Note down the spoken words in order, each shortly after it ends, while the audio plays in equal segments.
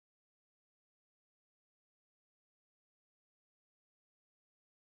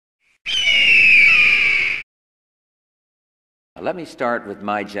Let me start with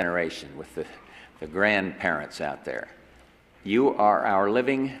my generation, with the grandparents out there. You are our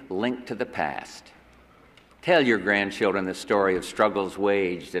living link to the past. Tell your grandchildren the story of struggles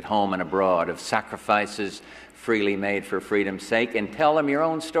waged at home and abroad, of sacrifices freely made for freedom's sake, and tell them your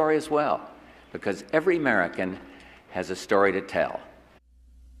own story as well, because every American has a story to tell.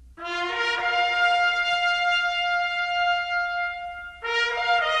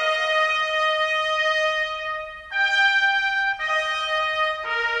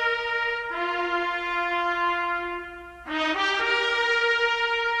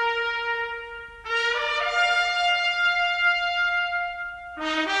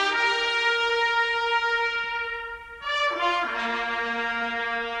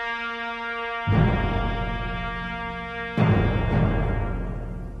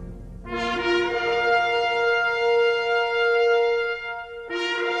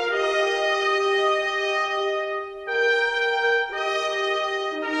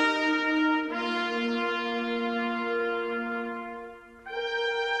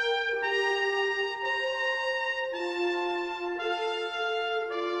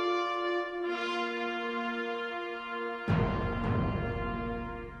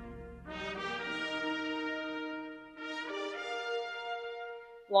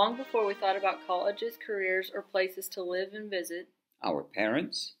 Long before we thought about colleges, careers, or places to live and visit, our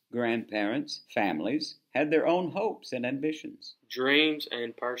parents, grandparents, families had their own hopes and ambitions, dreams,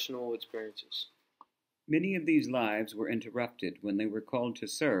 and personal experiences. Many of these lives were interrupted when they were called to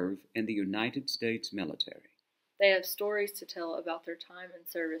serve in the United States military. They have stories to tell about their time and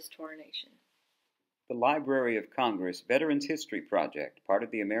service to our nation. The Library of Congress Veterans History Project, part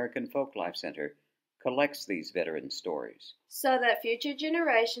of the American Folklife Center, collects these veteran stories, so that future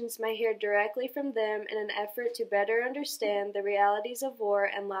generations may hear directly from them in an effort to better understand the realities of war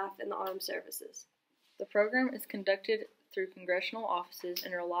and life in the armed services. The program is conducted through congressional offices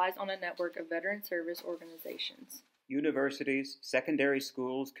and relies on a network of veteran service organizations, universities, secondary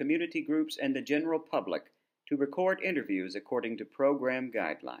schools, community groups, and the general public to record interviews according to program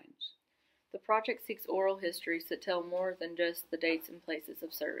guidelines. The project seeks oral histories that tell more than just the dates and places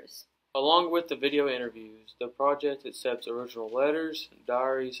of service. Along with the video interviews, the project accepts original letters,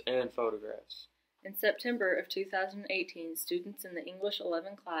 diaries, and photographs. In September of 2018, students in the English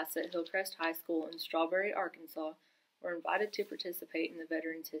 11 class at Hillcrest High School in Strawberry, Arkansas, were invited to participate in the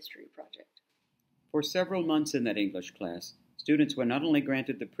Veterans History Project. For several months in that English class, students were not only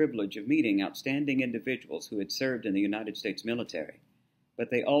granted the privilege of meeting outstanding individuals who had served in the United States military, but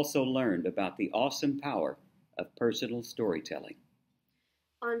they also learned about the awesome power of personal storytelling.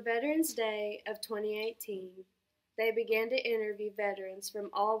 On Veterans Day of 2018, they began to interview veterans from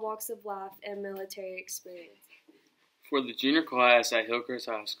all walks of life and military experience. For the junior class at Hillcrest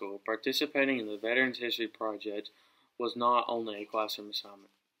High School, participating in the Veterans History Project was not only a classroom assignment.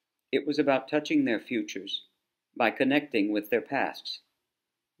 It was about touching their futures by connecting with their pasts.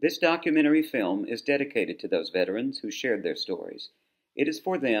 This documentary film is dedicated to those veterans who shared their stories. It is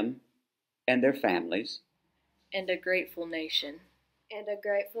for them and their families. And a grateful nation. And a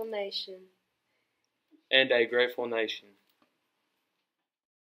grateful nation. And a grateful nation.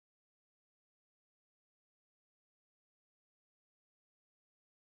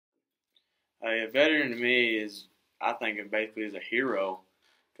 A veteran to me is, I think of basically as a hero,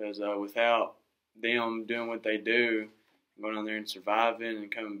 because without them doing what they do, going on there and surviving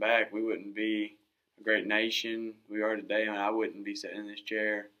and coming back, we wouldn't be a great nation we are today, and I wouldn't be sitting in this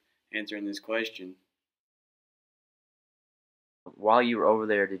chair answering this question. While you were over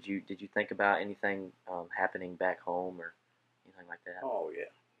there, did you think about anything happening back home or anything like that? Oh yeah,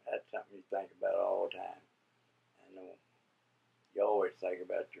 that's something you think about all the time. And you always think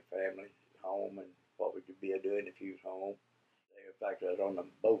about your family, home, and what would you be doing if you was home. In fact, I was on the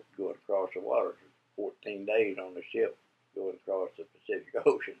boat going across the water for 14 days on the ship going across the Pacific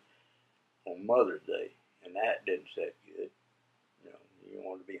Ocean on Mother's Day, and that didn't sit good. You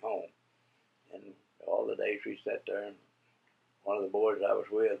wanted to be home. And all the days we sat there, and one of the boys I was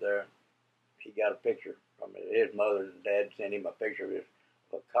with there, he got a picture from his mother and dad sent him a picture of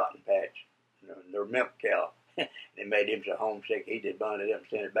a cotton patch, their milk cow. They made him so homesick he just bundled it up and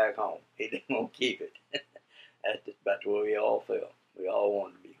sent it back home. He didn't want to keep it. That's just about the way we all felt. We all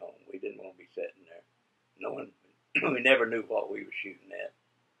wanted to be home. We didn't want to be sitting there. We never knew what we were shooting at.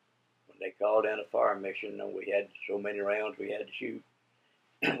 When they called in a fire mission, and we had so many rounds we had to shoot,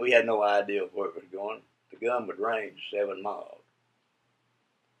 we had no idea where it was going. The gun would range 7 miles.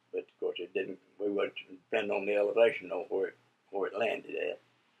 But of course it didn't. We would depend on the elevation on where it landed at.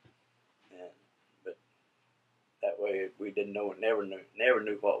 But that way we didn't know, never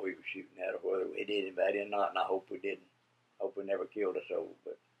knew what we were shooting at or whether we hit anybody or not, and I hope we didn't. Hope we never killed a soul,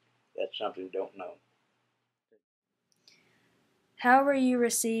 but that's something we don't know. How were you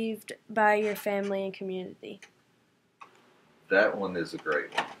received by your family and community? That one is a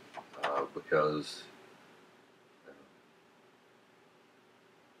great one because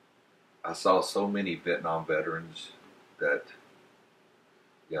I saw so many Vietnam veterans that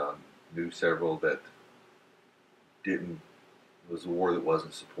knew several that was a war that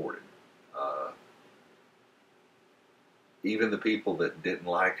wasn't supported. Even the people that didn't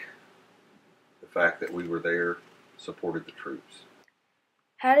like the fact that we were there supported the troops.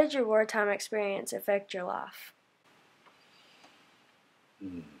 How did your wartime experience affect your life?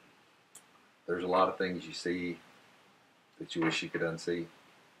 There's a lot of things you see that you wish you could unsee.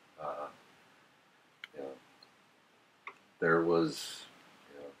 There was,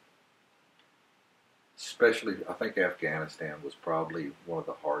 especially, I think Afghanistan was probably one of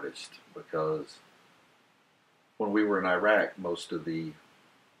the hardest because when we were in Iraq,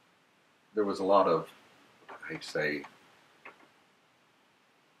 there was a lot of, I hate to say,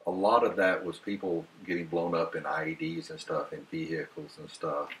 a lot of that was people getting blown up in IEDs and stuff, in vehicles and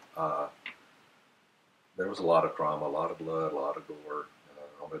stuff. There was a lot of trauma, a lot of blood, a lot of gore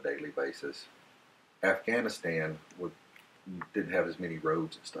on a daily basis. Afghanistan didn't have as many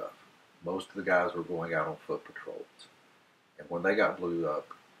roads and stuff. Most of the guys were going out on foot patrols. And when they got blew up,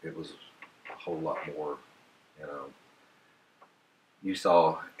 it was a whole lot more, You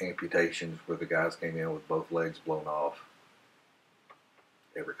saw amputations where the guys came in with both legs blown off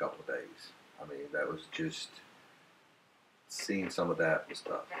every couple of days. I mean, that was just, seeing some of that was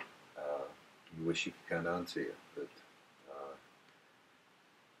tough. You wish you could kind of unsee it, but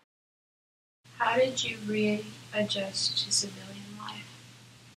how did you readjust to civilian life?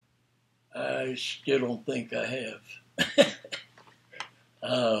 I still don't think I have.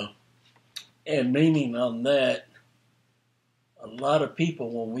 And meaning on that, a lot of people,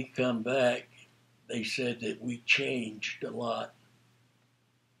 when we come back, they said that we changed a lot.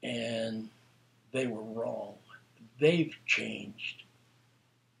 And they were wrong. They've changed.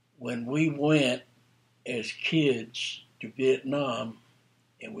 When we went as kids to Vietnam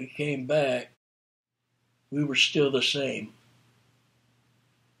and we came back, we were still the same.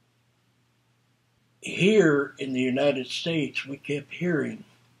 Here in the United States, we kept hearing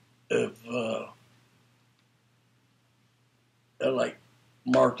of like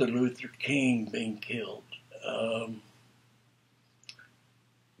Martin Luther King being killed.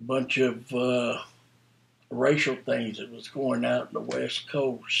 Bunch of racial things that was going out in the West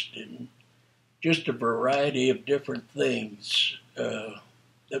Coast, and just a variety of different things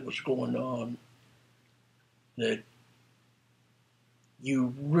that was going on that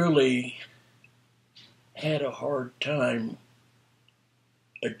you really had a hard time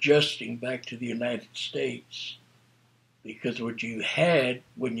adjusting back to the United States, because what you had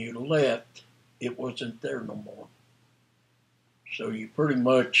when you left, it wasn't there no more. So you pretty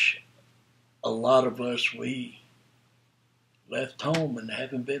much, a lot of us, we left home and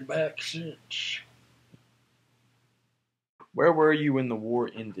haven't been back since. Where were you when the war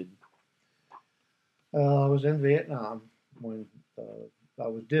ended? I was in Vietnam when I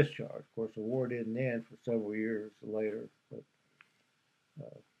was discharged. Of course, the war didn't end for several years later. But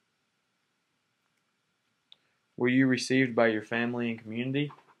were you received by your family and community?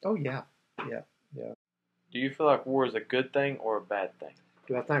 Oh, yeah. Do you feel like war is a good thing or a bad thing?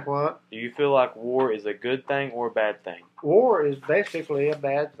 Do I think what? Do you feel like war is a good thing or a bad thing? War is basically a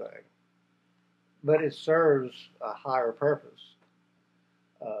bad thing, but it serves a higher purpose.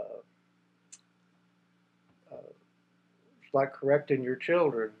 It's like correcting your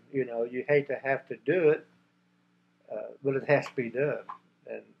children. You hate to have to do it, but it has to be done.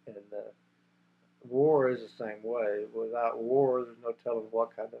 And war is the same way. Without war, there's no telling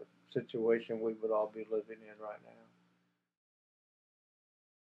what kind of situation we would all be living in right now.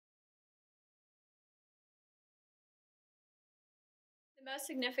 The most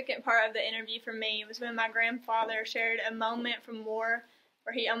significant part of the interview for me was when my grandfather shared a moment from war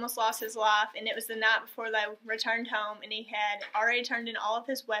where he almost lost his life, and it was the night before they returned home, and he had already turned in all of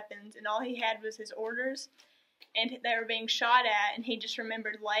his weapons, and all he had was his orders, and they were being shot at, and he just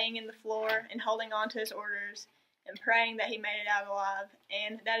remembered laying in the floor and holding on to his orders and praying that he made it out alive.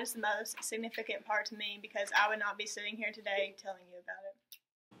 And that is the most significant part to me, because I would not be sitting here today telling you about it.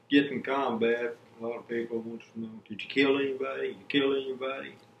 Get in combat, a lot of people want to know, did you kill anybody? You kill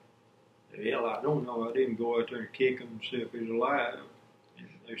anybody? Hell, I don't know. I didn't go out there and kick him and see if he's alive. And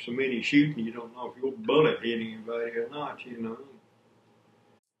there's so many shooting, you don't know if your bullet hit anybody or not,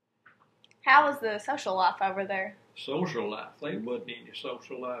 How was the social life over there? social life. There wasn't any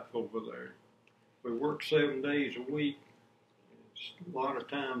social life over there. We worked 7 days a week. A lot of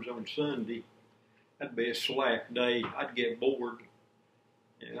times on Sunday, that'd be a slack day. I'd get bored,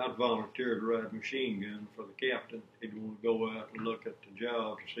 and I'd volunteer to ride machine gun for the captain. He'd want to go out and look at the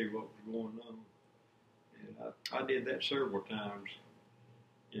job to see what was going on. And I did that several times.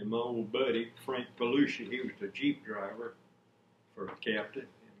 And my old buddy, Frank Palucci, he was the Jeep driver for the captain.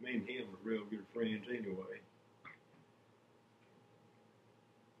 And me and him were real good friends anyway.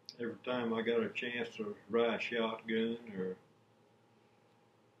 Every time I got a chance to ride shotgun or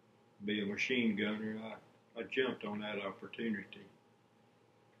be a machine gunner, I jumped on that opportunity.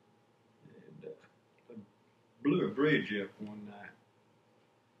 And I blew a bridge up one night.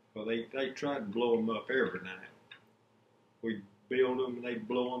 Well, they tried to blow them up every night. We'd build them and they'd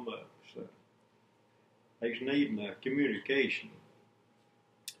blow them up. So they was needing communication.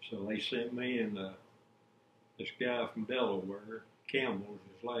 So they sent me and this guy from Delaware, Campbell was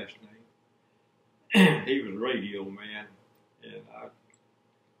his last name. He was a radio man, and I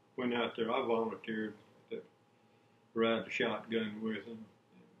went out there. I volunteered to ride the shotgun with him,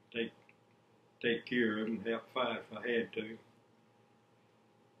 and take care of him, help fight if I had to. And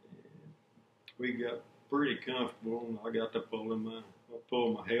we got pretty comfortable, and I got to pull my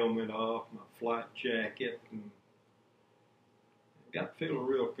helmet off, my flight jacket, and got feeling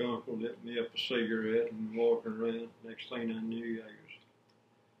real comfortable. Lit me up a cigarette and walking around. Next thing I knew, there was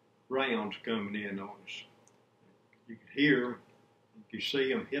rounds coming in on us. You could hear them. You could see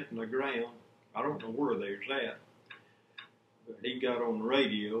them hitting the ground. I don't know where they was at. But he got on the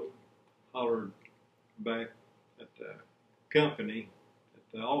radio, hollered back at the company,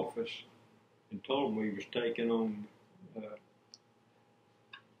 at the office, and told them we was taking on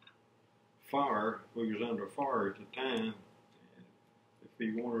fire. We was under fire at the time. If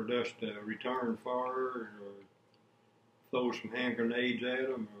he wanted us to return fire or throw some hand grenades at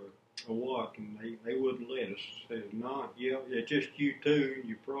them or what, and they wouldn't let us. Said, no, yeah, it's just you two.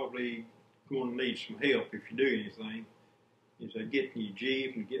 You're probably going to need some help if you do anything. He said, get in your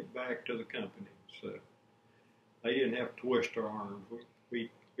Jeep and get back to the company. So they didn't have to twist our arms. We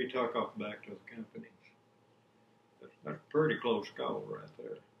took off back to the company. That's a pretty close call right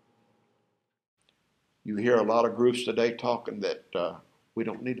there. You hear a lot of groups today talking that we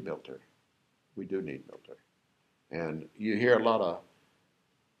don't need the military. We do need the military. And you hear a lot of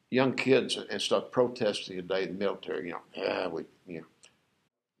young kids and stuff protesting today the military.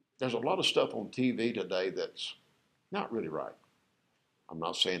 There's a lot of stuff on TV today that's not really right. I'm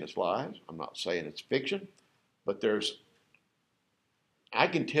not saying it's lies. I'm not saying it's fiction. But I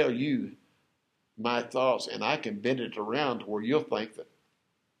can tell you my thoughts, and I can bend it around to where you'll think that,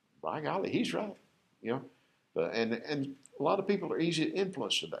 by golly, he's right. And a lot of people are easy to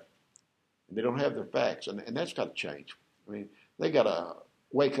influence today. And they don't have their facts, and that's got to change. I mean, they got to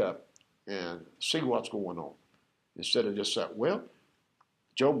wake up and see what's going on instead of just saying, well,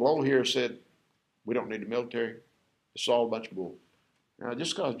 Joe Blow here said we don't need the military. It's all a bunch of bull. Now,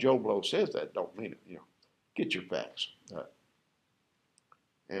 just because Joe Blow says that don't mean it. Get your facts.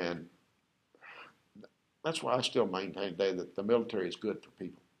 And that's why I still maintain today that the military is good for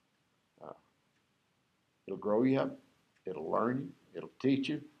people. It'll grow you up. It'll learn you. It'll teach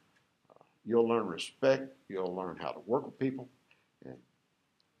you. You'll learn respect. You'll learn how to work with people. And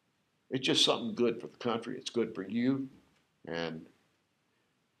it's just something good for the country. It's good for you. And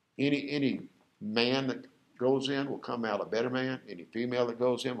any man that goes in will come out a better man. Any female that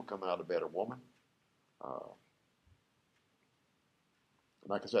goes in will come out a better woman.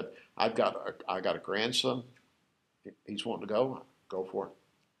 Like I said, I got a grandson. He's wanting to go for it.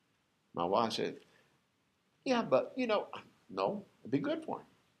 My wife said, yeah, but, no, it'd be good for him.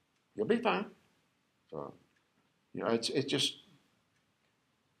 He'll be fine. So,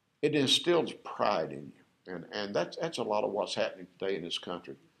 it instills pride in you. And that's a lot of what's happening today in this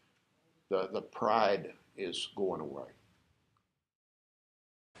country. The pride is going away.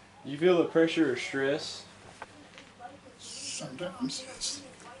 Do you feel the pressure or stress? Sometimes, yes.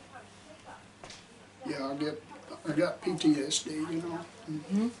 Yeah, I got PTSD,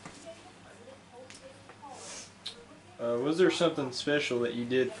 Mm-hmm. Was there something special that you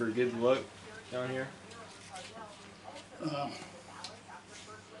did for good luck down here?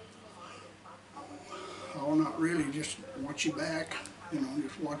 Oh, not really. Just watch your back.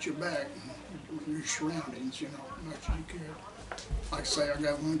 Just watch your back and your surroundings. As much as you can. Like I say, I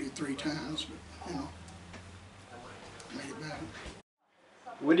got wounded 3 times, but made it back.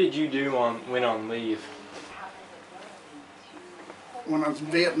 What did you do when on leave? When I was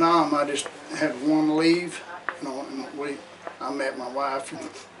in Vietnam, I just had one leave. And I met my wife, and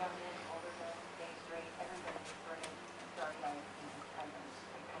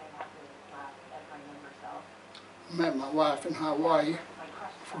met my wife in Hawaii.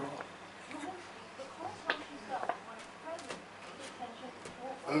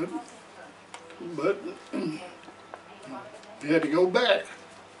 But you had to go back.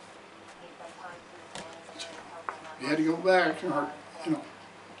 You had to go back, or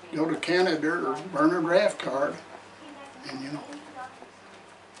go to Canada or burn a draft card, and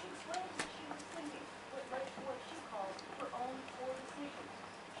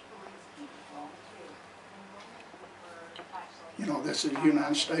this is the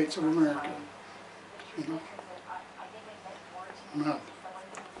United States of America.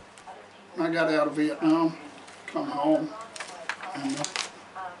 When I got out of Vietnam, come home, and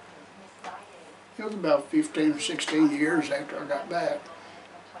it was about 15 or 16 years after I got back,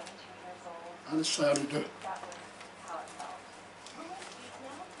 I decided to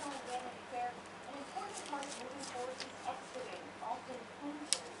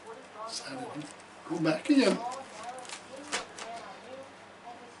go back in,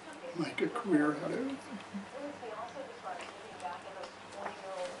 make a career out of it.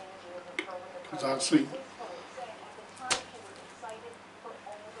 Because I've seen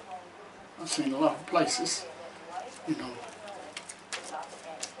a lot of places,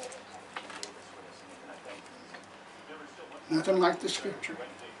 nothing like the scripture.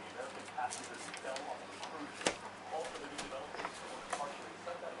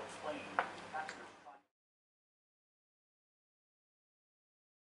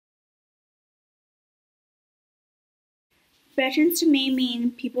 Veterans to me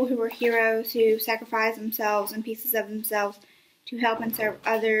mean people who were heroes who sacrificed themselves and pieces of themselves to help and serve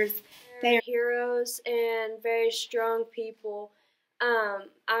others. They are heroes and very strong people.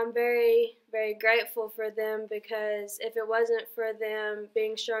 I'm very, very grateful for them, because if it wasn't for them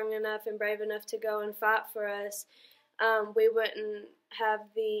being strong enough and brave enough to go and fight for us, we wouldn't have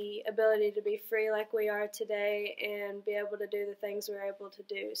the ability to be free like we are today and be able to do the things we're able to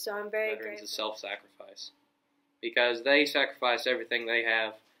do. So I'm very Veterans grateful. is self-sacrifice, because they sacrifice everything they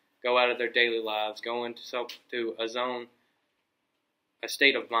have, go out of their daily lives, go into a zone, a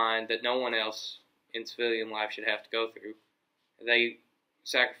state of mind that no one else in civilian life should have to go through. They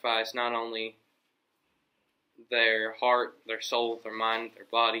sacrifice not only their heart, their soul, their mind, their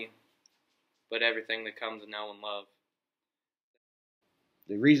body, but everything they come to know and love.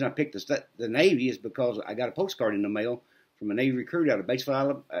 The reason I picked the Navy is because I got a postcard in the mail from a Navy recruit out of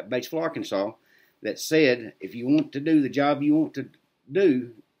Batesville, Arkansas, that said, if you want to do the job you want to do,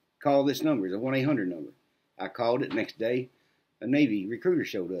 call this number. It's a 1-800 number. I called it. Next day, a Navy recruiter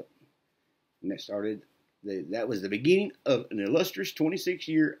showed up. And that was the beginning of an illustrious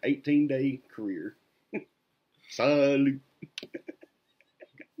 26-year, 18-day career. Salute.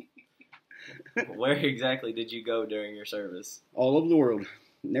 Where exactly did you go during your service? All over the world.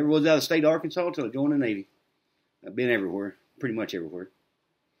 Never was out of the state of Arkansas until I joined the Navy. I've been everywhere, pretty much everywhere.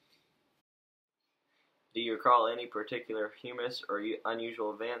 Do you recall any particular humorous or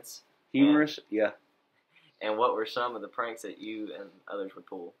unusual events? Humorous, yeah. And what were some of the pranks that you and others would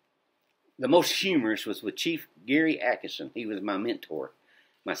pull? The most humorous was with Chief Gary Atkinson. He was my mentor.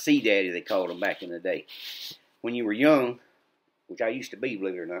 My sea daddy, they called him back in the day. When you were young, which I used to be,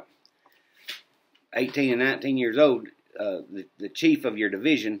 believe it or not, 18 and 19 years old, the chief of your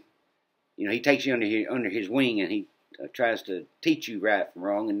division, he takes you under his wing, and he tries to teach you right from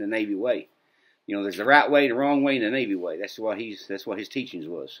wrong in the Navy way. There's the right way, the wrong way, and the Navy way. That's what his teachings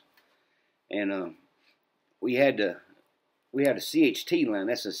was. And we had a CHT line.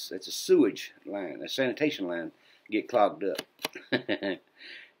 That's a sewage line, a sanitation line, get clogged up.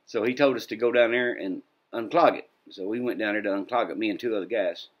 So he told us to go down there and unclog it. So we went down there to unclog it, me and 2 other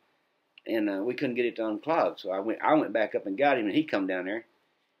guys. And we couldn't get it to unclog. So I went back up and got him, and he come down there,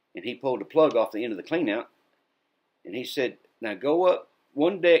 and he pulled the plug off the end of the clean out. And he said, now go up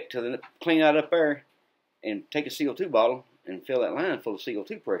one deck to the clean out up there and take a CO2 bottle and fill that line full of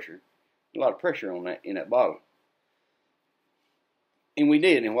CO2 pressure. A lot of pressure on that in that bottle. And we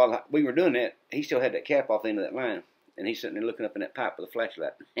did, and while we were doing that, he still had that cap off the end of that line. And he's sitting there looking up in that pipe with a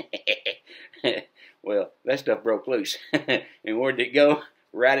flashlight. Well, that stuff broke loose. And where did it go?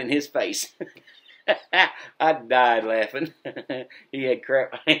 Right in his face. I died laughing. He had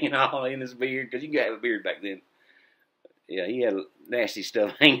crap hanging all in his beard, because you could have a beard back then. Yeah, he had nasty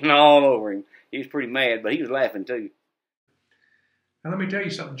stuff hanging all over him. He was pretty mad, but he was laughing too. Now let me tell you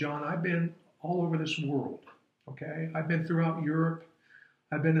something, John. I've been all over this world, okay? I've been throughout Europe.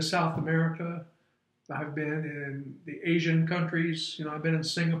 I've been to South America. I've been in the Asian countries. I've been in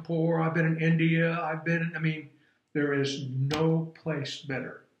Singapore. I've been in India. There is no place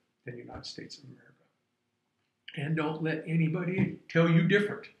better than the United States of America. And don't let anybody tell you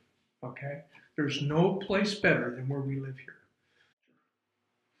different, okay? There's no place better than where we live here.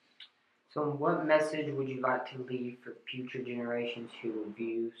 So what message would you like to leave for future generations who will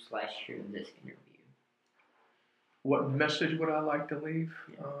view/hear this interview? What message would I like to leave?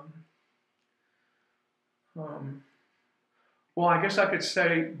 Well, I guess I could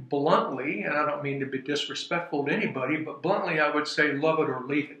say bluntly, and I don't mean to be disrespectful to anybody, but bluntly I would say love it or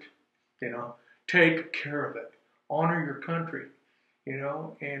leave it. Take care of it. Honor your country.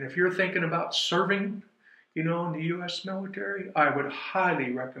 And if you're thinking about serving, in the U.S. military, I would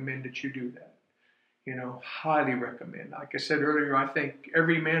highly recommend that you do that. Highly recommend. Like I said earlier, I think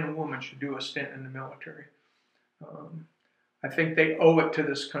every man and woman should do a stint in the military. I think they owe it to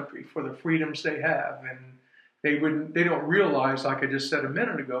this country for the freedoms they have, and they don't realize, like I just said a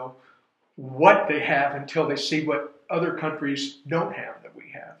minute ago, what they have until they see what other countries don't have that we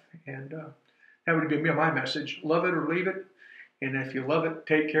have. And that would be my message. Love it or leave it. And if you love it,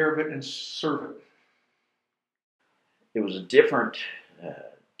 take care of it and serve it. It was a different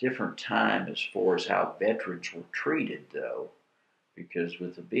time as far as how veterans were treated, though, because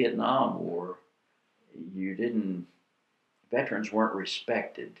with the Vietnam War, veterans weren't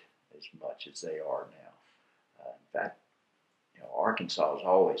respected as much as they are now. In fact, Arkansas has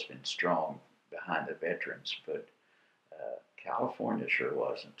always been strong behind the veterans, but California sure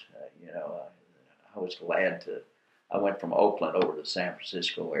wasn't. I was glad I went from Oakland over to San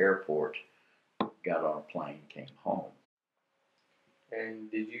Francisco Airport, got on a plane, came home.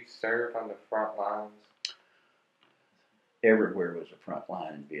 And did you serve on the front lines? Everywhere was a front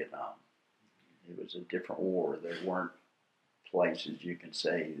line in Vietnam. It was a different war. There weren't places you can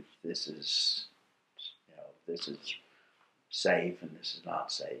say this is safe and this is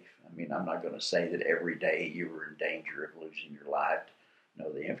not safe. I mean, I'm not going to say that every day you were in danger of losing your life.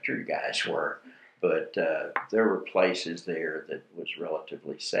 No, the infantry guys were. But there were places there that was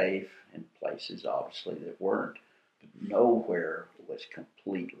relatively safe and places, obviously, that weren't. But nowhere was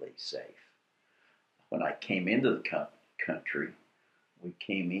completely safe. When I came into the country, we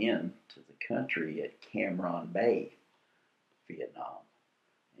came into the country at Cam Ranh Bay, Vietnam.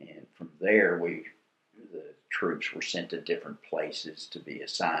 And from there, the troops were sent to different places to be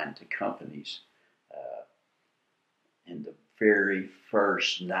assigned to companies. And the very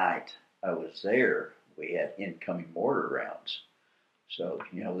first night I was there, we had incoming mortar rounds. So,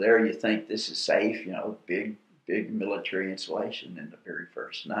 there you think this is safe, big military installation. And the very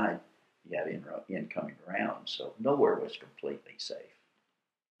first night, you had incoming rounds. So nowhere was completely safe.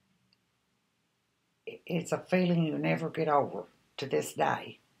 It's a feeling you never get over to this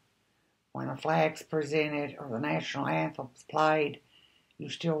day. When a flag's presented or the national anthem's played, you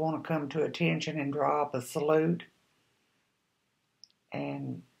still want to come to attention and draw up a salute.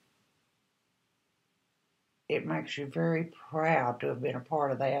 And it makes you very proud to have been a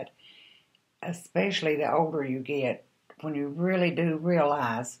part of that, especially the older you get, when you really do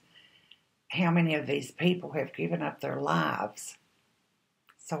realize how many of these people have given up their lives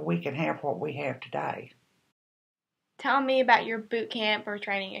so we can have what we have today. Tell me about your boot camp or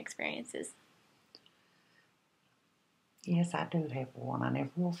training experiences. Yes, I do have one. I never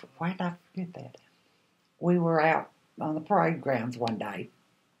will. Why did I forget that? We were out on the parade grounds one day,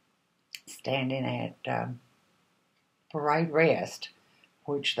 standing at parade rest,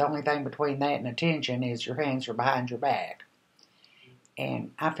 which the only thing between that and attention is your hands are behind your back.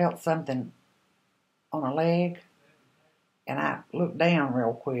 And I felt something on a leg, and I looked down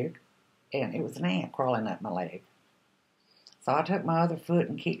real quick, and it was an ant crawling up my leg. So I took my other foot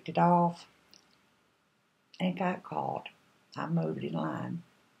and kicked it off and got caught. I moved in line.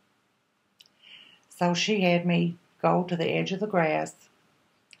 So she had me go to the edge of the grass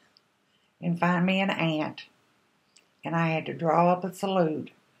and find me an ant, and I had to draw up a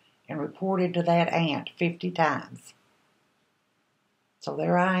salute and report it to that ant 50 times. So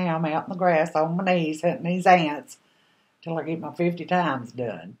there I am out in the grass on my knees hunting these ants till I get my 50 times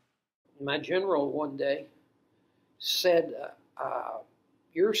done. My general one day said,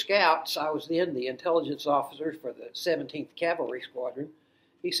 your scouts, I was then the intelligence officer for the 17th Cavalry Squadron,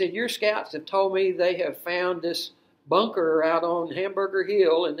 he said, your scouts have told me they have found this bunker out on Hamburger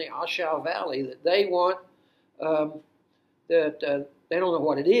Hill in the Oshau Valley that they want, they don't know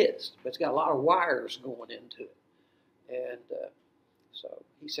what it is, but it's got a lot of wires going into it. And so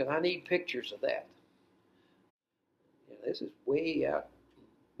he said, I need pictures of that. This is way out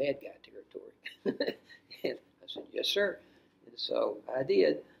bad guy territory. And I said, yes, sir. And so I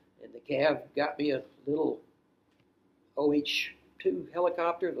did. And the Cav got me a little OH-2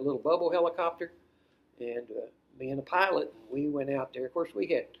 helicopter, the little bubble helicopter. And me and a pilot, we went out there. Of course, we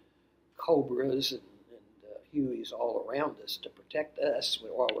had Cobras and Hueys all around us to protect us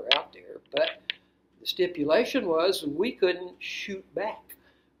while we're out there. But the stipulation was we couldn't shoot back.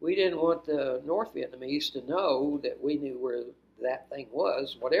 We didn't want the North Vietnamese to know that we knew where that thing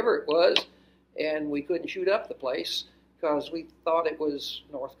was, whatever it was, and we couldn't shoot up the place because we thought it was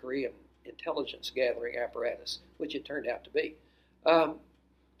North Korean intelligence gathering apparatus, which it turned out to be.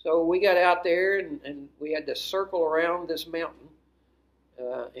 So we got out there and we had to circle around this mountain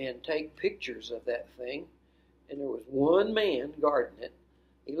and take pictures of that thing. And there was one man guarding it.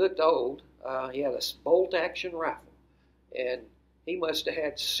 He looked old. He had a bolt-action rifle. And he must have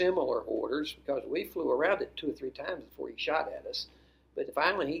had similar orders because we flew around it 2 or 3 times before he shot at us. But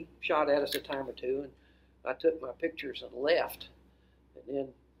finally he shot at us a time or two, and I took my pictures and left. And then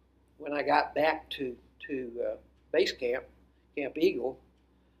when I got back to base camp, Camp Eagle,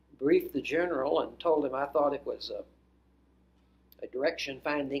 briefed the general and told him I thought it was a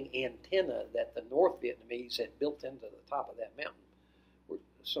direction-finding antenna that the North Vietnamese had built into the top of that mountain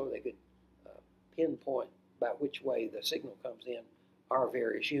so they could pinpoint by which way the signal comes in our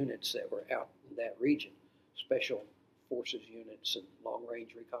various units that were out in that region, special forces units and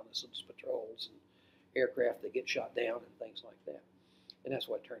long-range reconnaissance patrols and aircraft that get shot down and things like that. And that's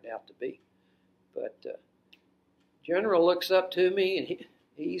what it turned out to be. But General looks up to me and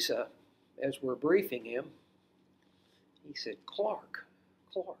he's, as we're briefing him, he said, Clark,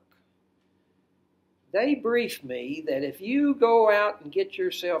 they briefed me that if you go out and get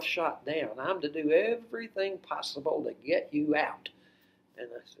yourself shot down, I'm to do everything possible to get you out. And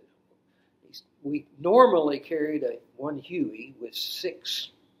I said, we normally carried one Huey with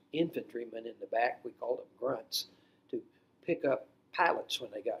 6 infantrymen in the back. We called them grunts, to pick up pilots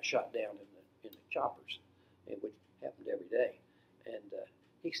when they got shot down in the choppers, which happened every day. And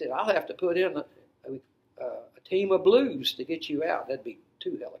he said, I'll have to put in a team of blues to get you out. That'd be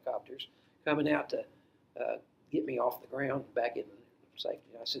 2 helicopters coming out to get me off the ground and back in safety.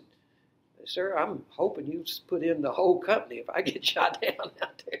 I said, sir, I'm hoping you put in the whole company if I get shot down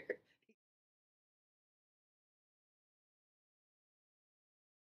out there.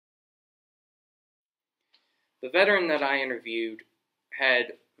 The veteran that I interviewed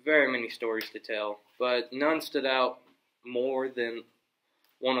had very many stories to tell, but none stood out more than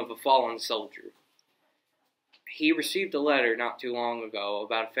one of a fallen soldier. He received a letter not too long ago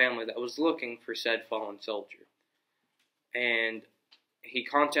about a family that was looking for said fallen soldier. And he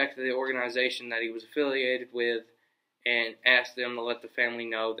contacted the organization that he was affiliated with and asked them to let the family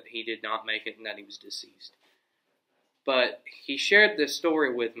know that he did not make it and that he was deceased. But he shared this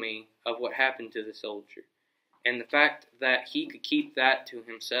story with me of what happened to the soldier. And the fact that he could keep that to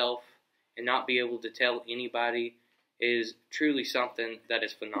himself and not be able to tell anybody is truly something that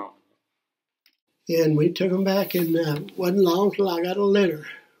is phenomenal. And we took him back, and wasn't long till I got a letter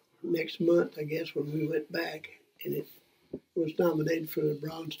next month, I guess, when we went back, and it was nominated for the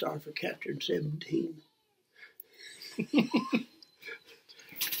Bronze Star for capturing 17.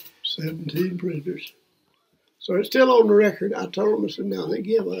 17 prisoners. So it's still on the record. I told them, I said, no, they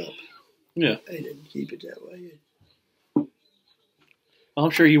give up. Yeah. They didn't keep it that way. I'm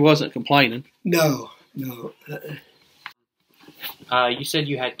sure he wasn't complaining. No. You said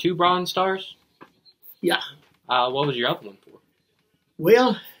you had 2 Bronze Stars? Yeah. What was your other one for?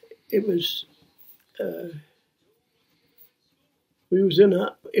 Well, it was, it was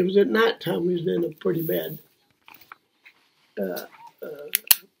at nighttime. We was in a pretty bad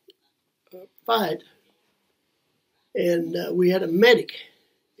fight. And we had a medic.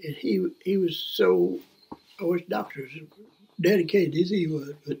 And he was so, I wish doctors dedicated as he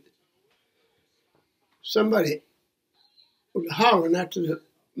was, but somebody was hollering after the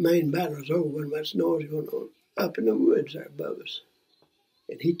main battle was over, when much noise going on up in the woods there above us.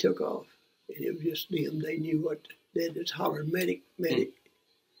 And he took off. And it was just them. They knew what they just hollered, medic.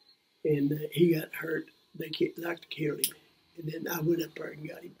 And he got hurt. They like to kill him. And then I went up there and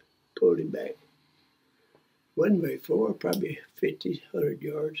got him, pulled him back. Wasn't very far, probably 50, 100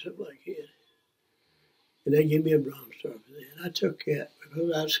 yards, something like that. And they gave me a Bronze Star for that. I took that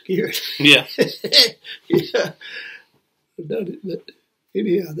because I was scared. Yeah. Yeah. But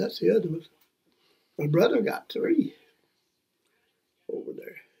anyhow, that's the other one. My brother got 3 over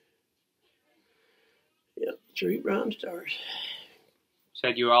there. Yep, 3 Bronze Stars.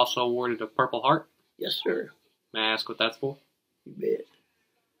 Said you were also awarded a Purple Heart? Yes, sir. May I ask what that's for? You bet.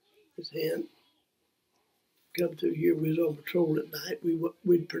 His hand come through here. We was on patrol at night.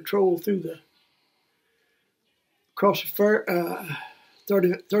 We'd patrol through across the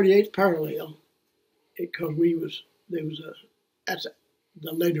 38th parallel, because that's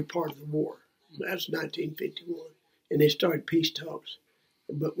the later part of the war. That's 1951, and they started peace talks.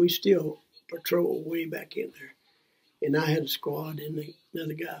 But we still patrol way back in there. And I had a squad, and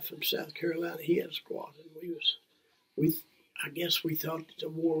another guy from South Carolina, he had a squad. And I guess we thought that the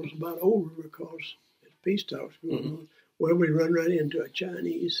war was about over because there's peace talks going on. Well, we run right into a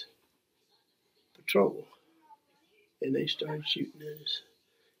Chinese patrol, and they started shooting at us.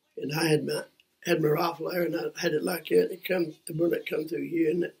 And I had my rifle there, and I had it like that. The bullet come through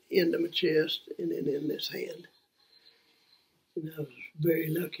here and the end of my chest, and then in this hand. And I was very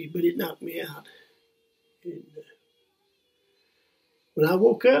lucky, but it knocked me out. And when I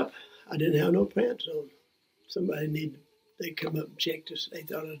woke up, I didn't have no pants on. They come up and checked us. They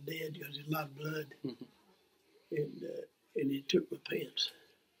thought I was dead because there's a lot of blood. And it took my pants.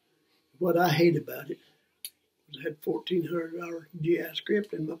 What I hate about it was I had $1,400 GI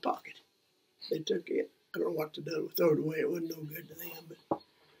script in my pocket. They took it. I don't know what to do. Throw it away. It wasn't no good to them. But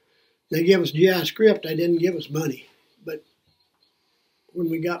they gave us GI script. They didn't give us money. But when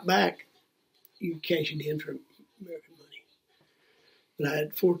we got back, you cash it in for American money. But I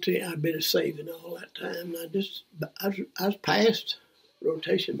had 14. I'd been a saving all that time. And I was past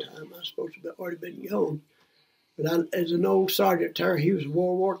rotation time. I was supposed to have already been gone. But as an old sergeant there, he was a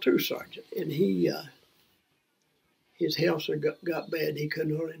World War II sergeant, and his health got bad. He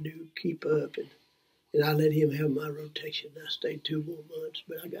couldn't hardly keep up, and I let him have my rotation. I stayed 2 more months,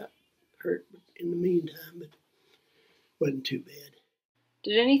 but I got hurt in the meantime, but it wasn't too bad.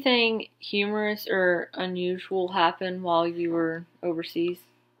 Did anything humorous or unusual happen while you were overseas?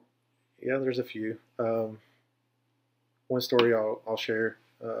 Yeah, there's a few. One story I'll share.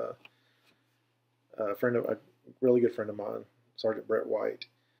 A really good friend of mine, Sergeant Brett White.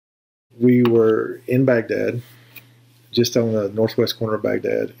 We were in Baghdad, just on the northwest corner of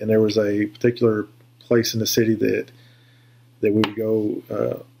Baghdad, and there was a particular place in the city that we would go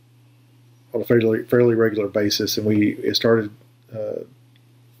on a fairly regular basis, and it started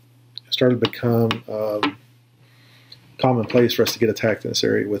to become commonplace for us to get attacked in this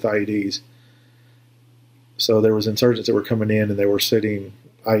area with IEDs. So there was insurgents that were coming in, and they were setting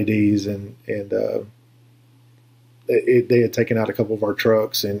IEDs, and they had taken out a couple of our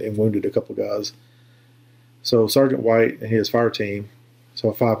trucks and wounded a couple of guys. So Sergeant White and his fire team, so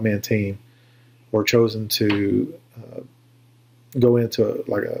a 5-man team, were chosen to go into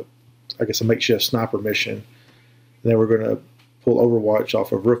a makeshift sniper mission. And they were going to pull Overwatch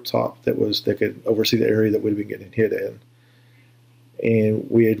off a rooftop that could oversee the area that we'd been getting hit in. And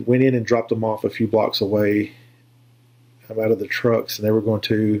we had went in and dropped them off a few blocks away out of the trucks, and they were going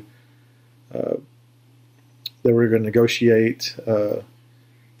to negotiate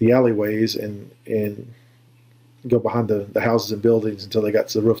the alleyways and go behind the houses and buildings until they got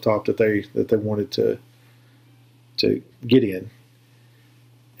to the rooftop that they wanted to get in.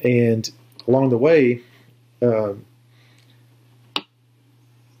 And along the way,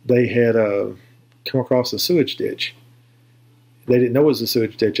 they had come across a sewage ditch. They didn't know it was a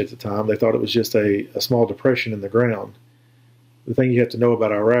sewage ditch at the time. They thought it was just a small depression in the ground. The thing you have to know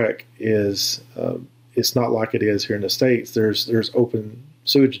about Iraq is it's not like it is here in the States. There's open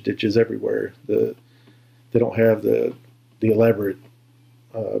sewage ditches everywhere. They don't have the elaborate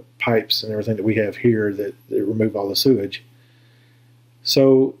pipes and everything that we have here that remove all the sewage.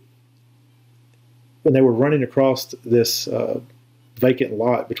 So when they were running across this vacant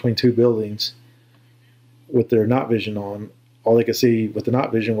lot between 2 buildings with their night vision on, all they could see with the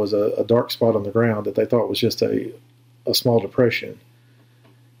night vision was a dark spot on the ground that they thought was just a small depression.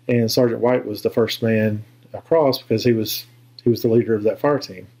 And Sergeant White was the first man across because he was the leader of that fire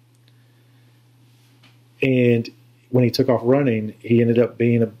team. And when he took off running, he ended up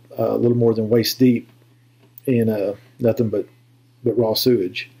being a little more than waist deep in nothing but raw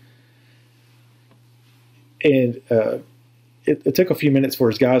sewage. And it took a few minutes for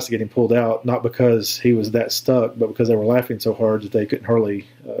his guys to get him pulled out, not because he was that stuck, but because they were laughing so hard that they couldn't hardly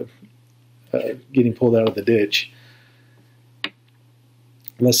get him pulled out of the ditch.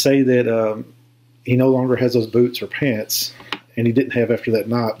 Let's say that he no longer has those boots or pants, and he didn't have after that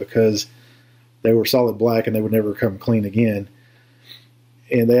night because they were solid black and they would never come clean again.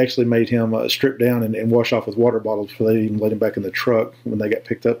 And they actually made him strip down and wash off with water bottles before they even let him back in the truck when they got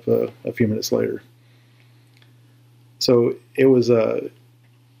picked up a few minutes later. So it was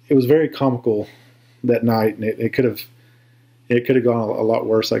very comical that night, and it could have gone a lot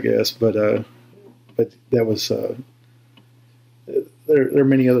worse, I guess. But that was there are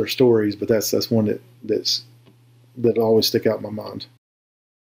many other stories, but that's one that always stick out in my mind.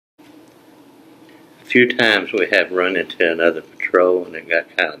 A few times we have run into another patrol, and it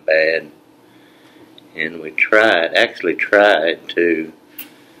got kind of bad, and we tried to.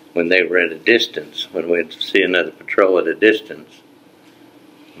 When they were at a distance, when we'd see another patrol at a distance,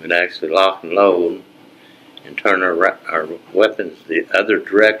 We'd actually lock and load and turn our weapons the other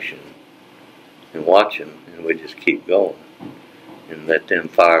direction and watch them, and we'd just keep going and let them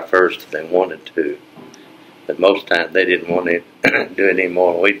fire first if they wanted to. But most times they didn't want to do it any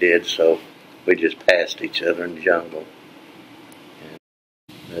more than we did, so we just passed each other in the jungle.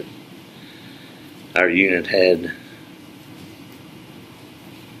 But our unit had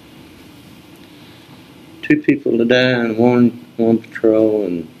 2 people to die in one patrol,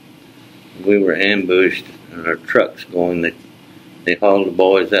 and we were ambushed and our trucks going. They hauled the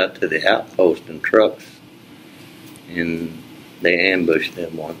boys out to the outpost in trucks, and they ambushed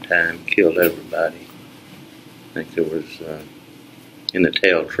them one time, killed everybody. I think there was, in the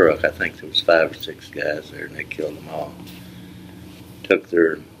tail truck, I think there was 5 or 6 guys there, and they killed them all. Took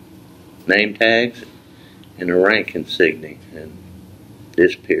their name tags and their rank insignia and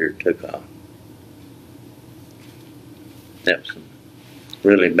disappeared, took off. That was some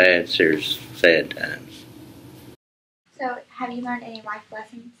really bad, serious, sad times. So, have you learned any life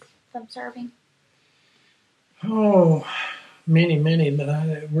lessons from serving? Oh, many, but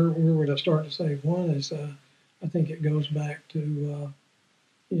where would I start to say? One is, I think it goes back to,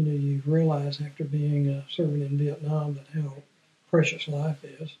 you realize after being serving in Vietnam that how precious life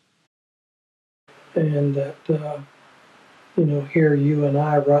is. And that, here you and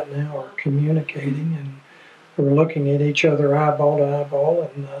I right now are communicating, and we're looking at each other eyeball to eyeball,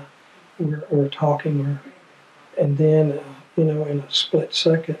 and we're talking, and then, in a split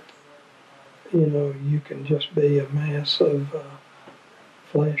second, you can just be a mass of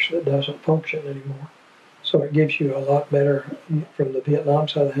flesh that doesn't function anymore. So it gives you a lot better, from the Vietnam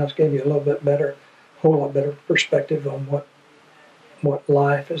side of the house, gave you a little bit better, whole lot better perspective on what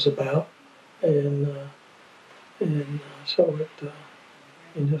life is about, and so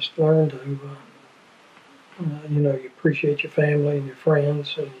you just learn to, you appreciate your family and your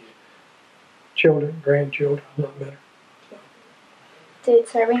friends and your children, grandchildren a lot better. So. Did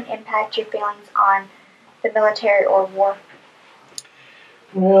serving impact your feelings on the military or war?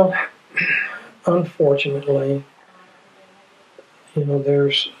 Well, unfortunately,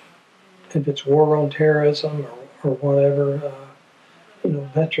 if it's war on terrorism or whatever,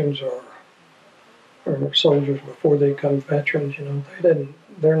 veterans or soldiers before they become veterans,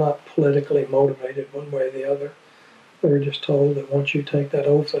 they're not politically motivated one way or the other. They're just told that once you take that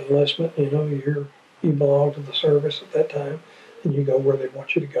oath of enlistment, you belong to the service at that time, and you go where they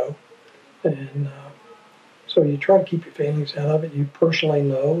want you to go. And so you try to keep your feelings out of it. You personally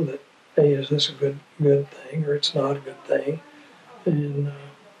know that, hey, is this a good thing, or it's not a good thing? And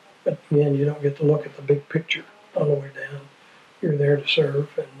but again, you don't get to look at the big picture all the way down. You're there to serve,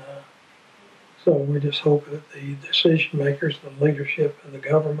 and so we just hope that the decision makers, the leadership of the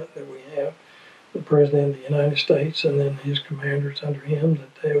government that we have, the President of the United States, and then his commanders under him,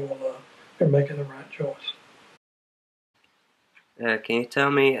 that they're making the right choice. Can you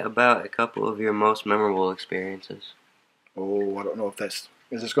tell me about a couple of your most memorable experiences? Oh, I don't know if is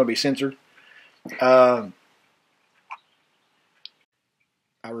this going to be censored?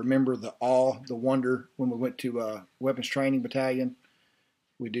 I remember the awe, the wonder when we went to Weapons Training Battalion.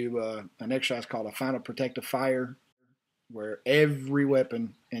 We do an exercise called a Final Protective Fire, where every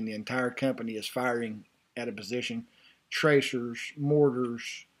weapon in the entire company is firing at a position. Tracers,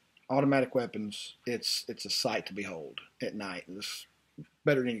 mortars, automatic weapons. It's a sight to behold at night. It's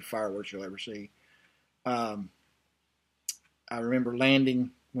better than any fireworks you'll ever see. I remember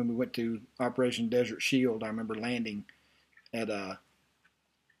landing when we went to Operation Desert Shield. I remember landing at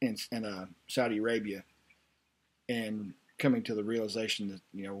in Saudi Arabia and coming to the realization that,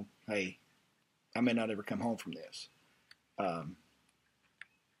 hey, I may not ever come home from this.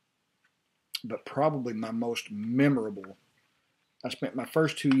 But probably my most memorable, I spent my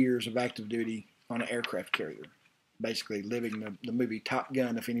first 2 years of active duty on an aircraft carrier, basically living the movie Top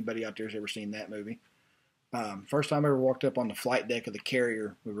Gun, if anybody out there has ever seen that movie. First time I ever walked up on the flight deck of the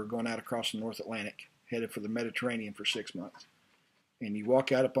carrier, we were going out across the North Atlantic, headed for the Mediterranean for 6 months. And you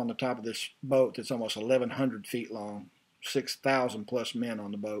walk out up on the top of this boat that's almost 1,100 feet long, 6,000 plus men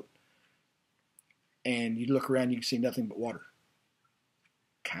on the boat, and you look around, you can see nothing but water.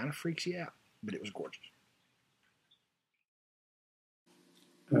 Kind of freaks you out, but it was gorgeous.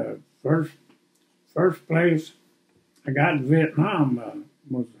 First place I got in Vietnam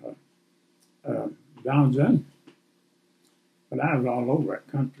was Don Zun. But I was all over that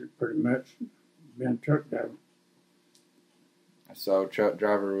country pretty much, being a truck driver. So truck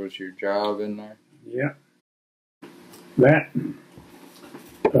driver was your job in there? Yeah. That,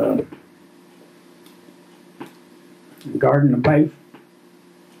 Garden of Base,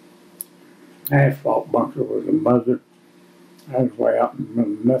 asphalt bunker was a buzzard. I was way out in the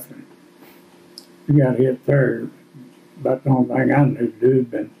middle of nothing. You got hit there. About the only thing I knew to do.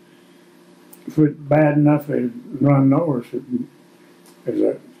 But if it's bad enough, they'd run over us. There's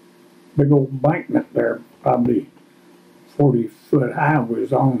a big old embankment there, probably 40 foot high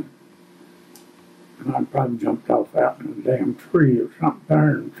was on. And I probably jumped off out in a damn tree or something there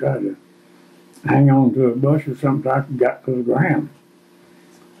and tried to hang on to a bush or something so I could get to the ground.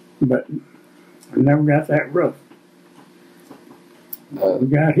 But I never got that rough. We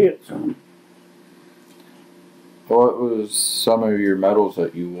got hit some. What was some of your medals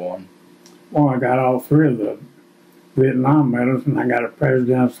that you won? Well, I got all three of the Vietnam medals, and I got a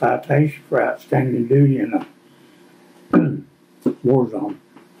President's Citation for outstanding duty in a war zone.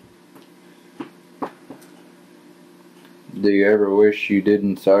 Do you ever wish you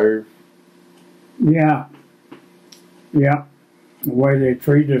didn't serve? Yeah. Yeah. The way they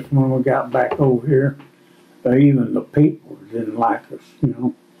treated us when we got back over here, even the people didn't like us, you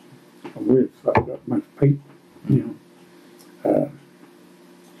know. We had fucked up much people, you know.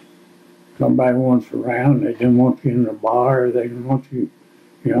 Somebody wants around, they didn't want you in the bar, they didn't want you,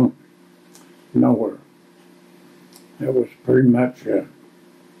 you know, nowhere. It was pretty much, we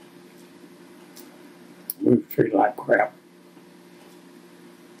were treated like crap.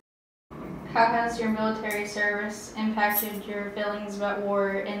 How has your military service impacted your feelings about war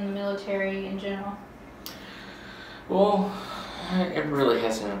and the military in general? Well, it really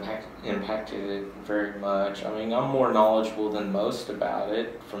hasn't impacted it very much. I mean, I'm more knowledgeable than most about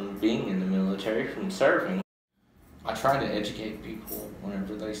it from being in the military, from serving. I try to educate people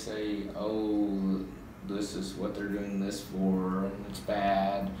whenever they say, oh, this is what they're doing this for and it's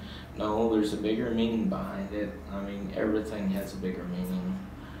bad. No, there's a bigger meaning behind it. I mean, everything has a bigger meaning.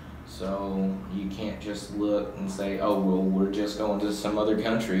 So you can't just look and say, oh, well, we're just going to some other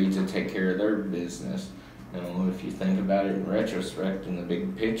country to take care of their business. You know, if you think about it in retrospect, in the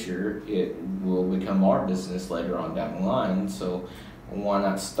big picture, it will become our business later on down the line. So why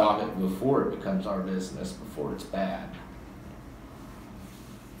not stop it before it becomes our business, before it's bad?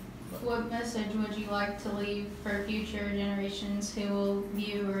 What message would you like to leave for future generations who will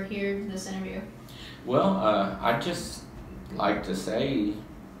view or hear this interview? Well, I'd just like to say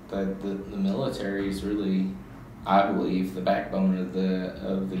that the military is really, I believe, the backbone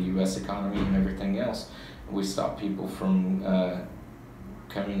of the U.S. economy and everything else. We stop people from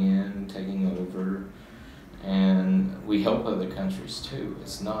coming in, taking over, and we help other countries too.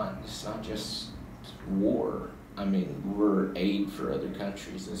 It's not just war. I mean, we're aid for other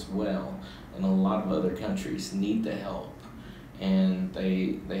countries as well, and a lot of other countries need the help, and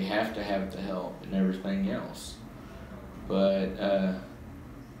they have to have the help and everything else. But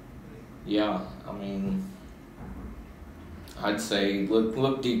yeah, I mean, I'd say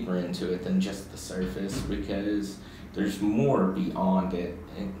look deeper into it than just the surface, because there's more beyond it.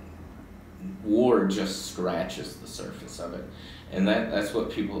 And war just scratches the surface of it, and that's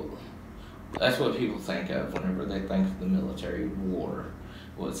what people think of whenever they think of the military. War.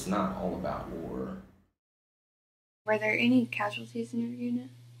 Well, it's not all about war. Were there any casualties in your unit?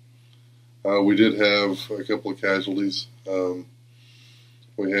 We did have a couple of casualties.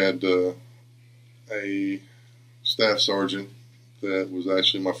 We had a staff sergeant that was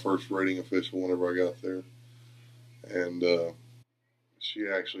actually my first rating official whenever I got there, and she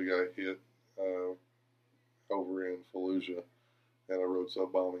actually got hit over in Fallujah in a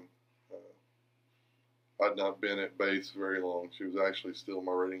roadside bombing. I'd not been at base very long. She was actually still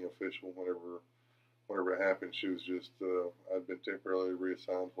my rating official whenever it happened. She was just I'd been temporarily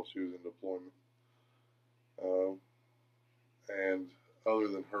reassigned while she was in deployment. And other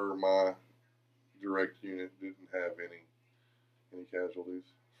than her, my direct unit didn't have any casualties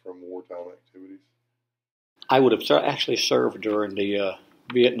from wartime activities. I would have actually served during the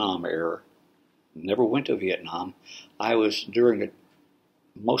Vietnam era. Never went to Vietnam. I was during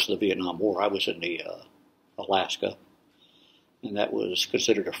most of the Vietnam War. I was in the Alaska, and that was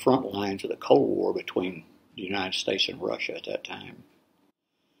considered a front line to the Cold War between the United States and Russia at that time.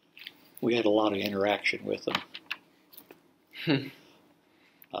 We had a lot of interaction with them.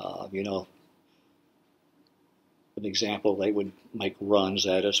 You know, an example, they would make runs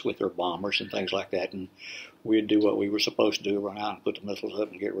at us with their bombers and things like that, and we'd do what we were supposed to do, run out and put the missiles up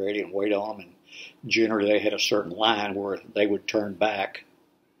and get ready and wait on them. And generally they had a certain line where they would turn back,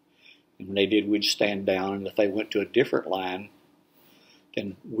 and when they did, we'd stand down, and if they went to a different line,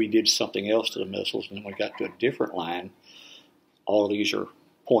 then we did something else to the missiles, and then we got to a different line. All of these are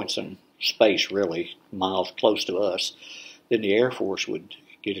points in space, really, miles close to us. Then the Air Force would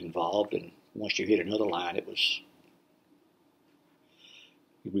get involved, and once you hit another line, it was,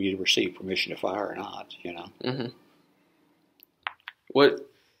 we either received permission to fire or not, you know. Mm-hmm.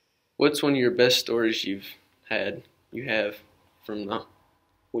 What's one of your best stories you have from the?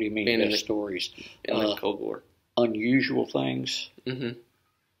 What do you mean being best stories? In the Cold War. Unusual things? Mm-hmm.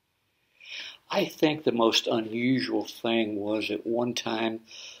 I think the most unusual thing was at one time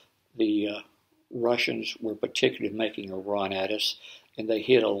the Russians were particularly making a run at us, and they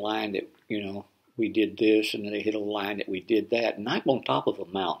hit a line that, we did this, and then they hit a line that we did that, and I'm on top of a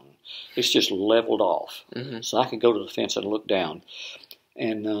mountain. It's just leveled off. Mm-hmm. So I could go to the fence and look down.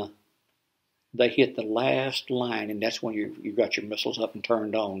 And they hit the last line, and that's when you've got your missiles up and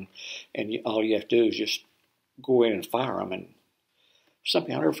turned on, and all you have to do is just go in and fire them. And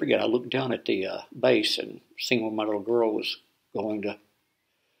something I'll never forget, I looked down at the base and seen where my little girl was going to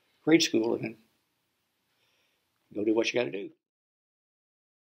grade school, and then go do what you got to do.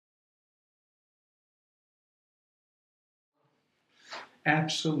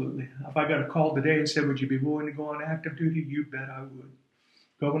 Absolutely. If I got a call today and said, would you be willing to go on active duty? You bet I would.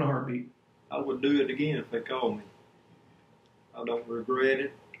 Go in a heartbeat. I would do it again if they called me. I don't regret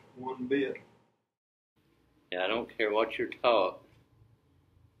it one bit. Yeah, I don't care what you're taught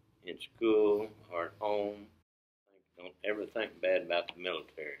in school or at home. Don't ever think bad about the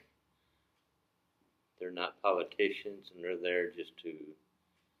military. They're not politicians, and they're there just to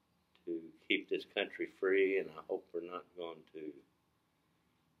keep this country free, and I hope we're not going to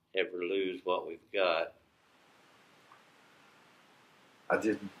ever lose what we've got. I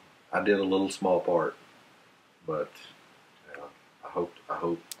did a little small part, but I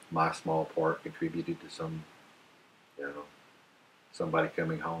hope my small part contributed to some, somebody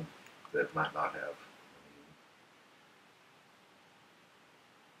coming home that might not have.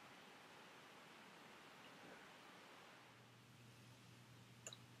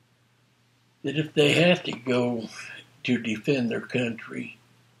 That if they have to go to defend their country,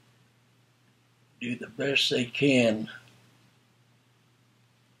 do the best they can,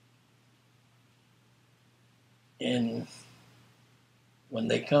 and when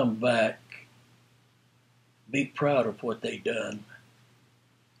they come back, be proud of what they done.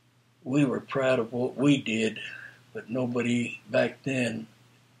 We were proud of what we did, but nobody back then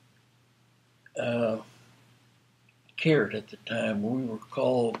cared at the time. We were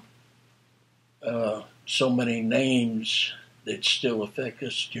called so many names that still affect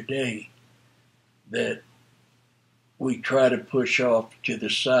us today that we try to push off to the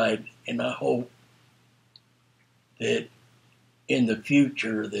side, and I hope that in the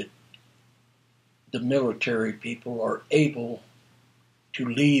future that the military people are able to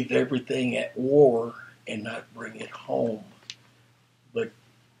leave everything at war and not bring it home. But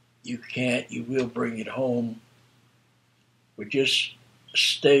you can't, you will bring it home, but just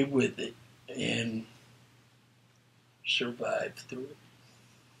stay with it and survive through it.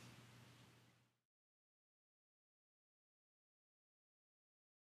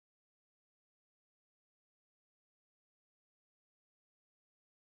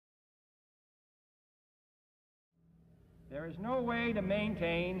 There is no way to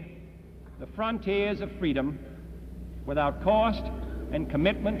maintain the frontiers of freedom without cost and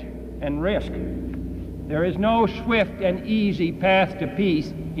commitment and risk. There is no swift and easy path to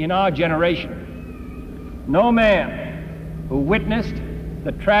peace in our generation. No man who witnessed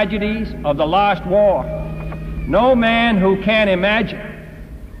the tragedies of the last war, no man who can imagine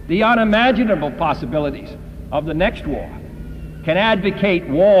the unimaginable possibilities of the next war, can advocate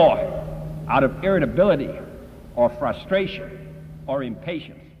war out of irritability or frustration or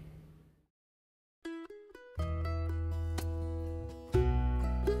impatience.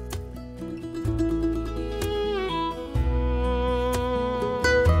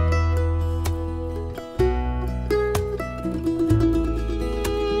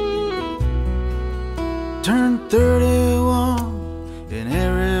 Turned 31 in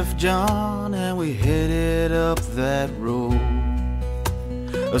Arif John, and we headed up that road.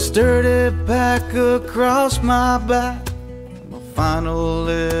 A sturdy pack across my back, my final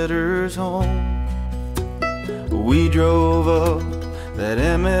letters home. We drove up that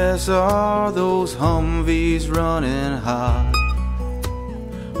MSR, those Humvees running hot,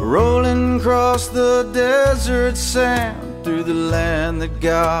 rolling across the desert sand through the land that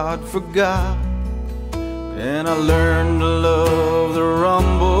God forgot. And I learned to love the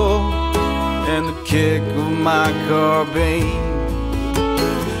rumble and the kick of my carbine.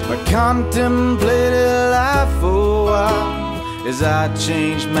 I contemplated life for a while as I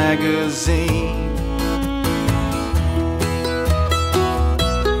changed magazine.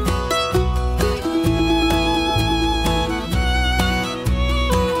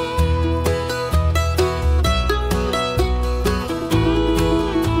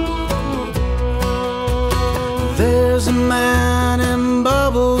 There's a man in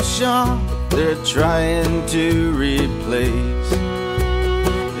emotion they're trying to replace.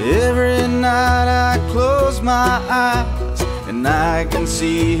 Every night I close my eyes and I can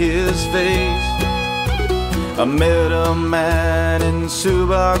see his face. I met a man in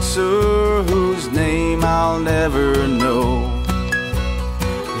Suboxone whose name I'll never know.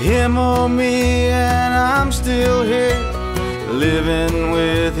 Him or me, and I'm still here, living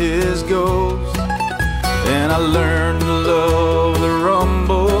with his ghost. And I learned to love the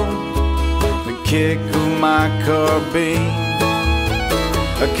rumble, the kick of my carbine.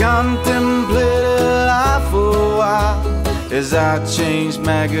 I contemplated life for a while as I changed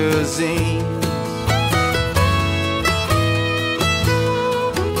magazines.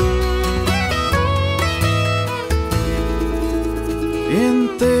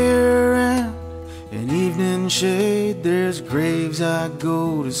 In there and in evening shade, there's graves I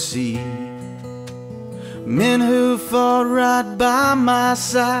go to see. Men who fought right by my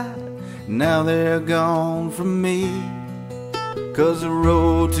side, now they're gone from me. 'Cause the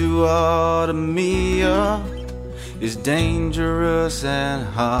road to Artemia is dangerous and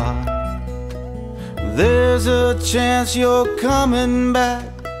hard. There's a chance you're coming back,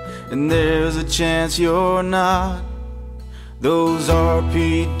 and there's a chance you're not. Those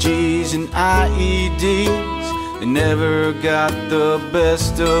RPGs and IEDs, they never got the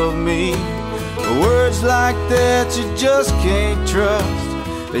best of me. Words like that you just can't trust,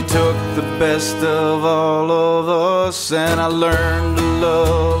 they took the best of all of us. And I learned to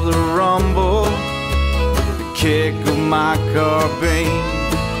love the rumble, the kick of my carbine.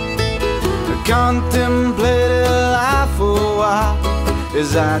 I contemplated life for a while as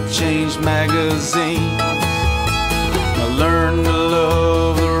I changed magazines. I learned to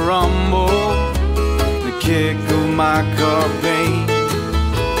love the rumble, the kick of my carbine.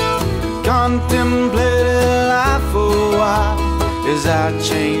 Contemplated life for a while as I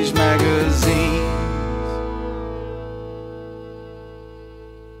changed magazines.